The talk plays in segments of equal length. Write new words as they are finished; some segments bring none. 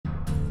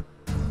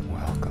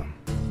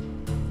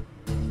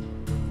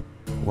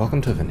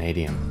Welcome to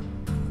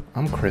Vanadium.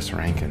 I'm Chris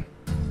Rankin.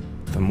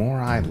 The more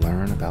I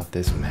learn about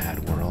this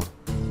mad world,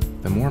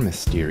 the more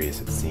mysterious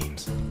it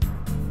seems.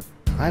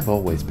 I've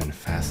always been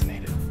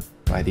fascinated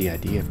by the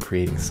idea of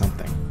creating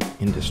something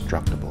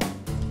indestructible.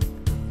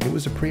 It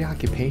was a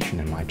preoccupation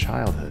in my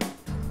childhood,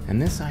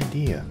 and this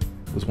idea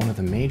was one of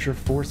the major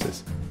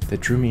forces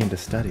that drew me into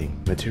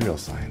studying material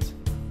science.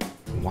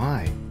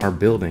 Why are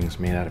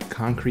buildings made out of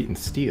concrete and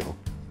steel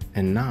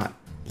and not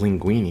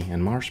linguine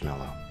and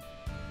marshmallow?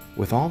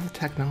 With all the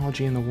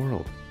technology in the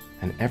world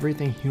and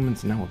everything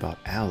humans know about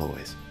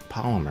alloys,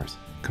 polymers,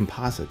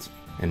 composites,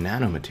 and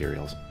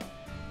nanomaterials,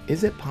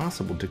 is it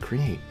possible to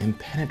create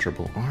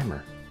impenetrable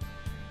armor?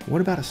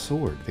 What about a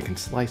sword that can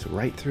slice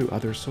right through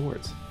other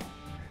swords?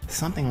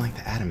 Something like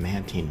the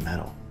adamantine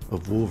metal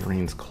of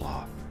Wolverine's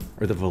claw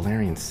or the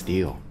Valyrian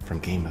steel from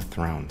Game of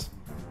Thrones.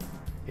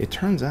 It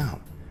turns out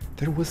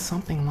there was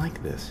something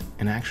like this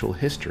in actual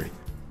history,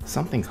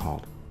 something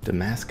called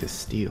Damascus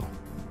steel.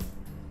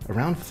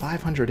 Around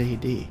 500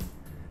 AD,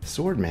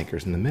 sword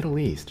makers in the Middle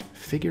East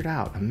figured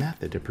out a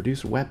method to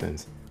produce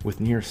weapons with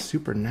near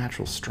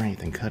supernatural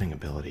strength and cutting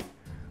ability,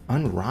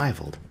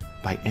 unrivaled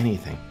by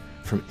anything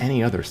from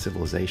any other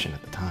civilization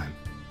at the time.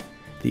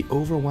 The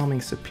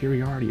overwhelming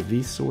superiority of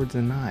these swords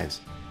and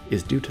knives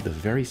is due to the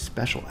very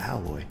special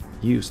alloy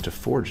used to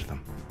forge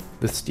them.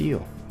 The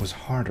steel was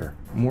harder,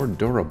 more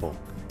durable,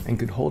 and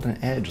could hold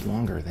an edge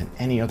longer than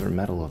any other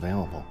metal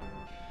available.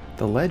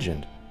 The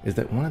legend is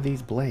that one of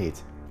these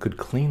blades could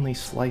cleanly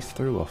slice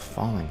through a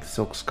falling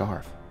silk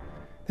scarf.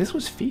 This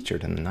was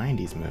featured in the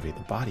 90s movie The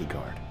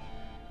Bodyguard.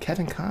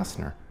 Kevin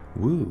Costner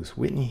woos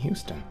Whitney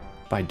Houston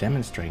by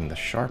demonstrating the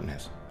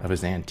sharpness of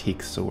his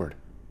antique sword.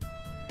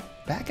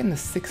 Back in the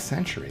 6th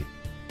century,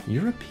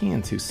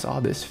 Europeans who saw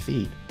this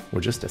feat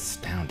were just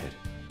astounded.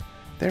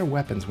 Their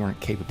weapons weren't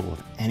capable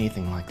of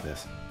anything like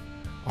this.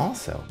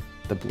 Also,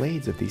 the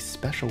blades of these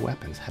special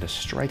weapons had a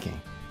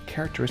striking,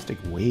 characteristic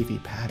wavy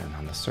pattern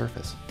on the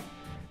surface.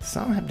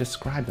 Some have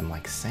described them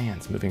like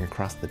sands moving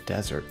across the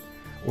desert,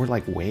 or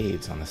like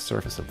waves on the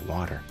surface of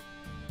water.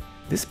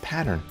 This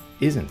pattern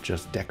isn't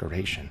just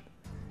decoration.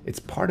 It's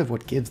part of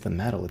what gives the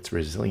metal its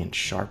resilient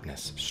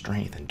sharpness,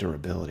 strength, and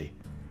durability.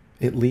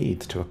 It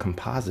leads to a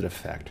composite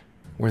effect,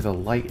 where the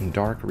light and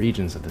dark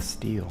regions of the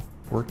steel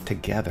work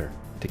together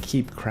to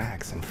keep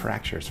cracks and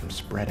fractures from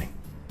spreading.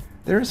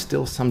 There is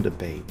still some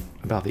debate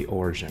about the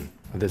origin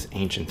of this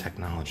ancient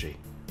technology.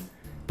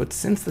 But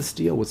since the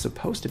steel was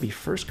supposed to be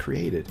first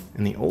created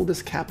in the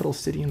oldest capital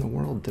city in the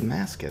world,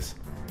 Damascus,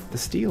 the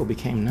steel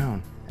became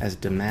known as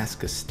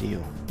Damascus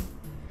steel.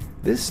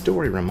 This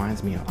story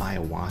reminds me of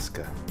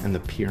ayahuasca and the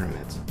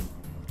pyramids.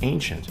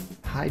 Ancient,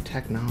 high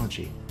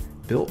technology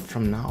built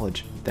from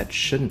knowledge that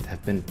shouldn't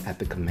have been at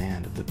the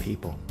command of the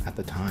people at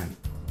the time,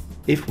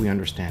 if we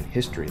understand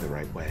history the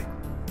right way.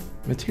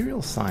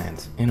 Material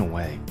science, in a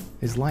way,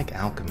 is like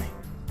alchemy,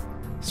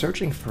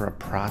 searching for a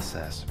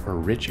process or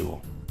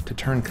ritual to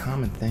turn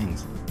common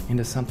things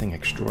into something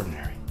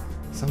extraordinary,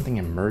 something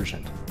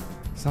emergent,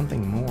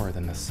 something more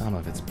than the sum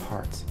of its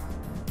parts.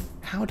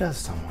 How does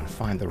someone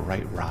find the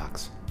right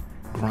rocks,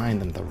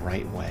 grind them the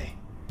right way,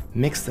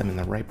 mix them in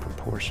the right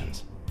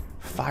proportions,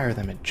 fire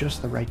them at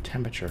just the right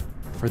temperature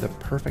for the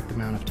perfect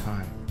amount of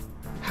time?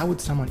 How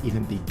would someone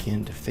even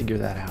begin to figure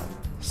that out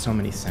so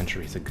many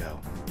centuries ago?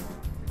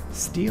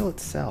 Steel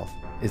itself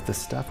is the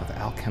stuff of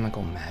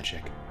alchemical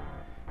magic.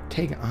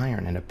 Take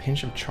iron and a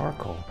pinch of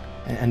charcoal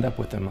and end up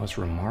with the most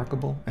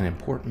remarkable and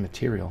important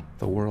material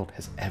the world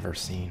has ever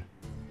seen: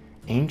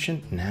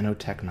 ancient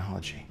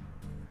nanotechnology.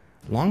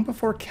 Long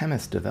before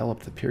chemists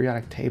developed the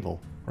periodic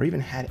table or even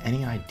had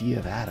any idea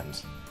of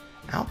atoms,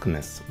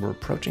 alchemists were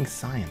approaching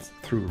science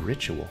through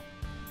ritual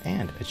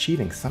and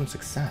achieving some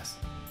success.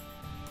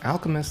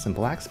 Alchemists and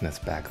blacksmiths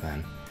back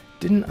then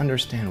didn't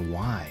understand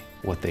why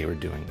what they were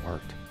doing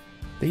worked.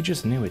 They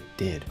just knew it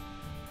did.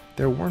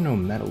 There were no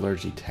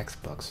metallurgy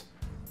textbooks.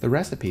 The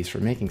recipes for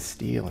making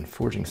steel and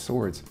forging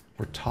swords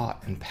were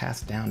taught and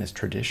passed down as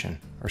tradition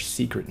or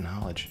secret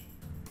knowledge.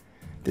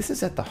 This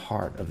is at the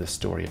heart of the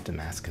story of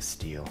Damascus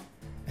steel,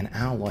 an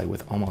alloy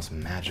with almost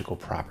magical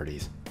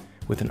properties,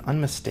 with an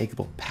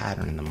unmistakable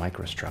pattern in the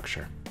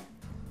microstructure.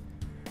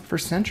 For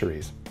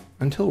centuries,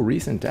 until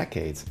recent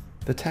decades,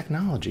 the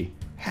technology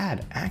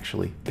had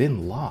actually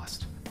been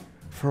lost.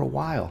 For a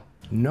while,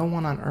 no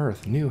one on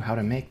Earth knew how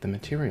to make the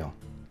material.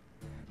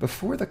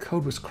 Before the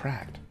code was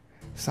cracked,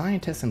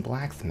 scientists and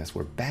blacksmiths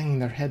were banging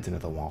their heads into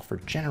the wall for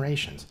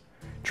generations,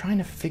 trying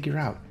to figure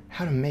out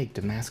how to make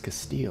Damascus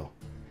steel.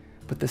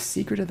 But the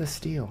secret of the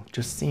steel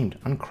just seemed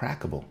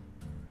uncrackable.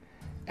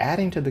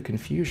 Adding to the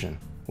confusion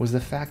was the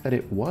fact that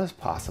it was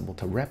possible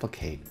to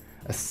replicate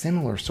a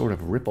similar sort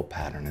of ripple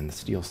pattern in the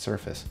steel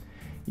surface,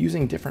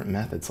 using different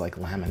methods like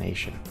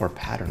lamination or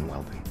pattern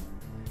welding.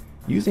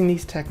 Using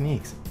these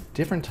techniques,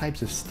 different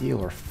types of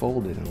steel are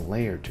folded and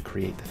layered to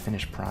create the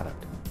finished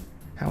product.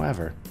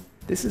 However,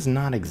 this is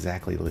not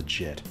exactly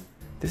legit.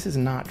 This is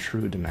not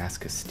true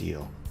Damascus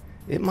steel.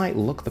 It might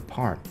look the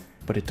part,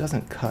 but it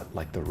doesn't cut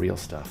like the real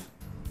stuff.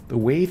 The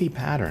wavy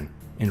pattern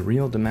in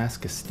real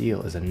Damascus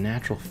steel is a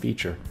natural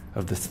feature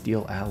of the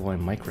steel alloy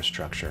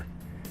microstructure,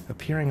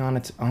 appearing on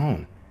its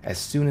own as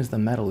soon as the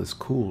metal is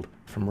cooled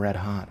from red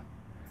hot.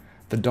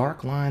 The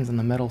dark lines on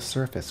the metal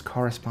surface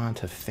correspond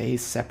to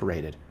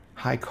phase-separated,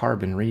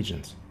 high-carbon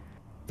regions.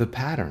 The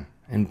pattern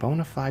in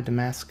bona fide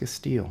Damascus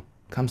steel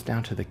comes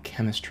down to the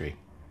chemistry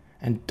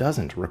and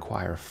doesn't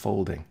require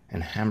folding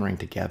and hammering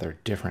together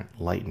different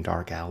light and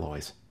dark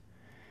alloys.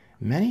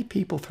 Many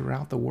people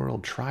throughout the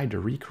world tried to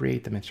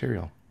recreate the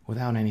material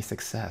without any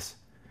success.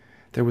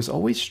 There was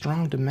always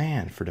strong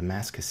demand for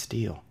Damascus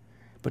steel,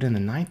 but in the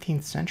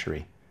 19th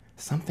century,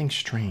 something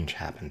strange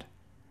happened.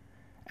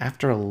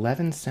 After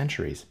 11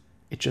 centuries,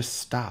 it just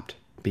stopped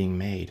being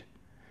made.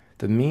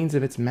 The means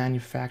of its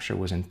manufacture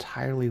was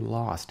entirely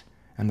lost,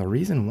 and the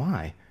reason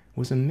why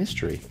was a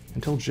mystery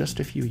until just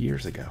a few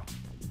years ago.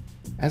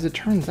 As it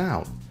turns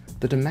out,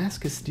 the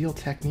Damascus steel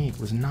technique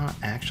was not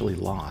actually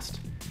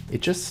lost.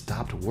 It just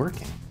stopped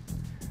working.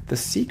 The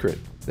secret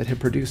that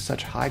had produced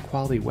such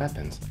high-quality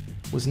weapons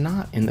was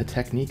not in the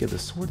technique of the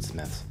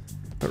swordsmiths,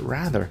 but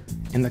rather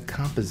in the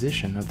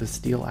composition of the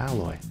steel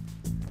alloy.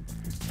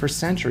 For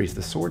centuries,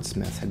 the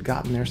swordsmiths had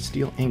gotten their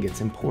steel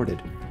ingots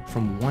imported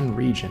from one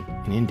region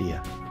in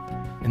India.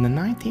 In the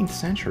 19th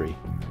century,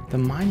 the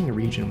mining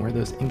region where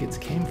those ingots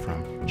came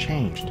from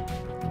changed.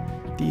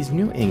 These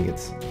new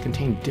ingots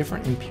contained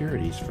different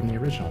impurities from the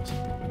originals.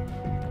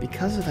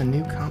 Because of the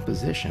new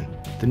composition,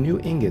 the new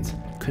ingots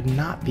could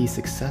not be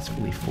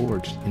successfully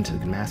forged into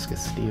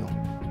Damascus steel.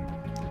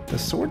 The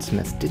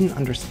swordsmiths didn't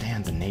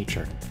understand the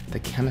nature, the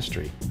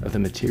chemistry of the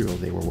material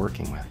they were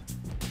working with.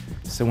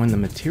 So when the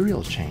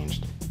material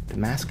changed,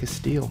 Damascus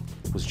steel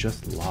was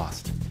just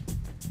lost.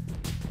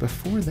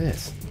 Before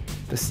this,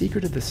 the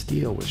secret of the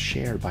steel was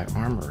shared by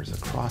armorers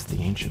across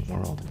the ancient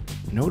world,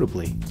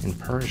 notably in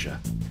Persia,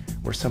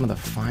 where some of the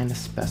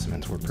finest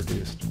specimens were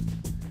produced.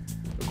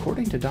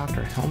 According to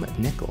Dr. Helmut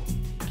Nickel,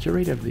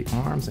 curator of the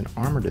Arms and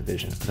Armor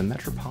Division of the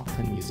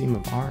Metropolitan Museum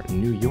of Art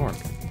in New York,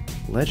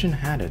 legend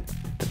had it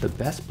that the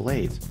best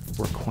blades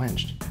were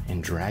quenched in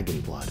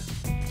dragon blood.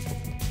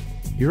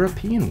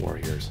 European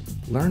warriors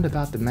learned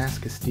about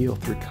Damascus steel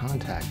through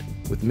contact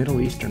with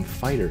Middle Eastern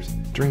fighters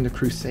during the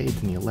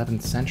Crusades in the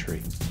 11th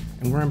century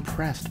and were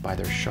impressed by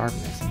their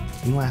sharpness,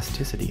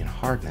 elasticity, and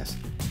hardness,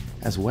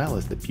 as well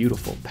as the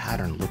beautiful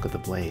patterned look of the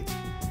blades,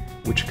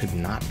 which could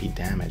not be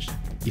damaged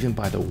even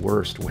by the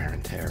worst wear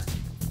and tear.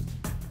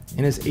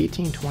 In his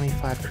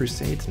 1825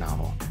 Crusades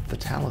novel, The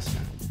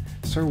Talisman,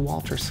 Sir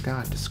Walter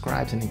Scott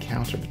describes an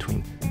encounter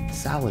between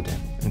Saladin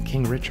and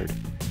King Richard,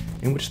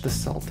 in which the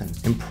Sultan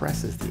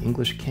impresses the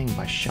English king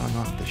by showing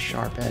off the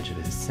sharp edge of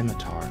his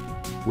scimitar,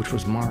 which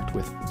was marked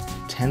with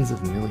tens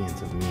of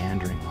millions of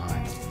meandering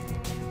lines.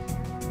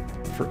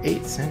 For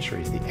 8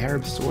 centuries, the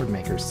Arab sword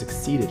makers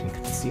succeeded in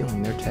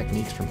concealing their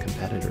techniques from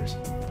competitors.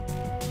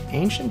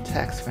 Ancient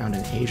texts found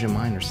in Asia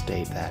Minor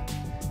state that,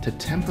 to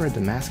temper a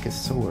Damascus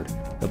sword,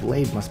 the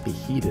blade must be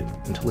heated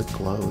until it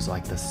glows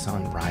like the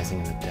sun rising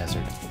in the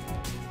desert.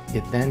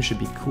 It then should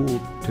be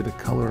cooled to the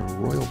color of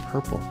royal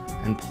purple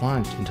and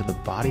plunged into the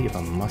body of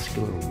a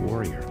muscular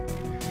warrior,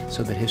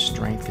 so that his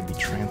strength could be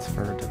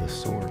transferred to the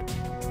sword.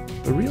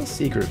 The real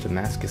secret of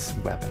Damascus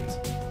weapons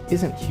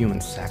isn't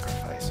human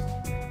sacrifice,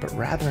 but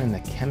rather in the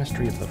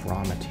chemistry of the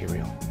raw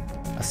material,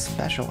 a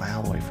special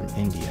alloy from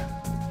India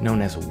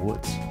known as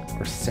Woods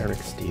or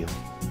Ceric steel.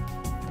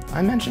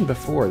 I mentioned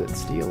before that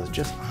steel is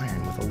just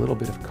iron with a little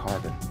bit of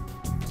carbon.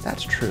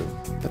 That's true,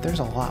 but there's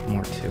a lot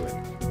more to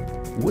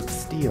it. Wood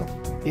steel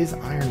is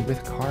iron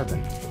with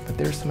carbon, but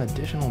there's some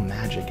additional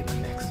magic in the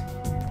mix.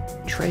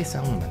 Trace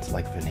elements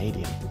like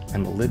vanadium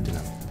and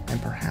molybdenum,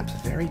 and perhaps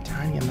very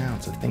tiny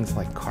amounts of things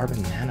like carbon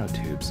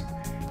nanotubes,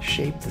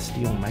 shape the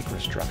steel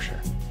microstructure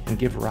and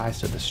give rise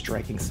to the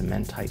striking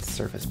cementite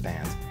surface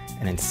bands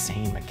and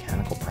insane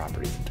mechanical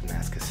properties of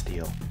Damascus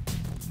steel.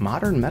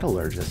 Modern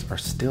metallurgists are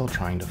still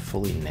trying to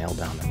fully nail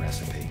down the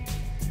recipe,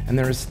 and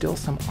there is still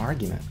some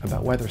argument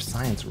about whether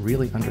science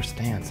really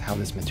understands how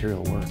this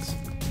material works.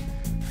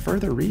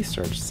 Further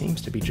research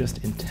seems to be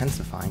just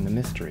intensifying the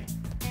mystery.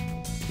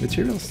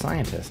 Materials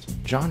scientist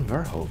John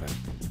Verhoeven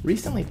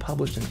recently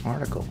published an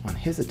article on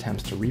his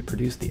attempts to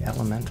reproduce the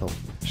elemental,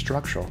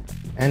 structural,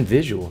 and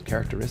visual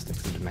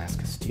characteristics of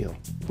Damascus steel,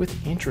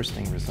 with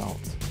interesting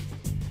results.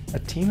 A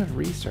team of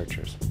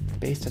researchers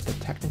based at the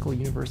Technical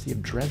University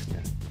of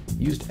Dresden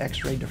used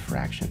X-ray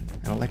diffraction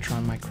and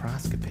electron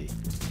microscopy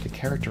to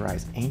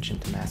characterize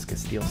ancient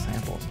Damascus steel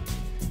samples,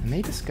 and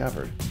they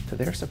discovered, to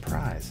their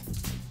surprise,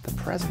 the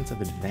presence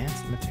of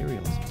advanced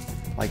materials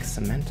like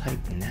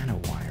cementite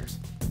nanowires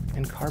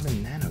and carbon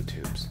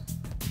nanotubes.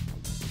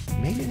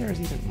 Maybe there's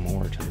even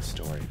more to the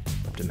story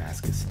of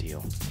Damascus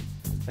steel,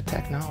 a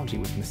technology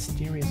with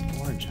mysterious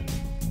origins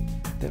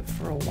that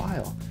for a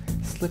while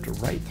slipped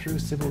right through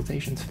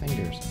civilization's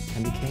fingers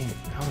and became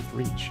out of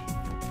reach.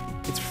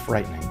 It's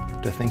frightening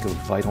to think of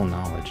vital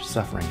knowledge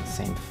suffering the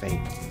same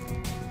fate.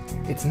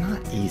 It's not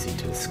easy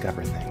to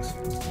discover things,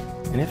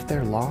 and if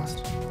they're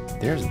lost,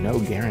 there's no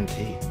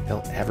guarantee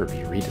they'll ever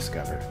be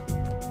rediscovered.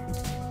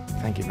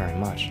 Thank you very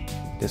much.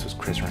 This was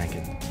Chris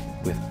Rankin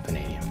with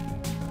Vanadium.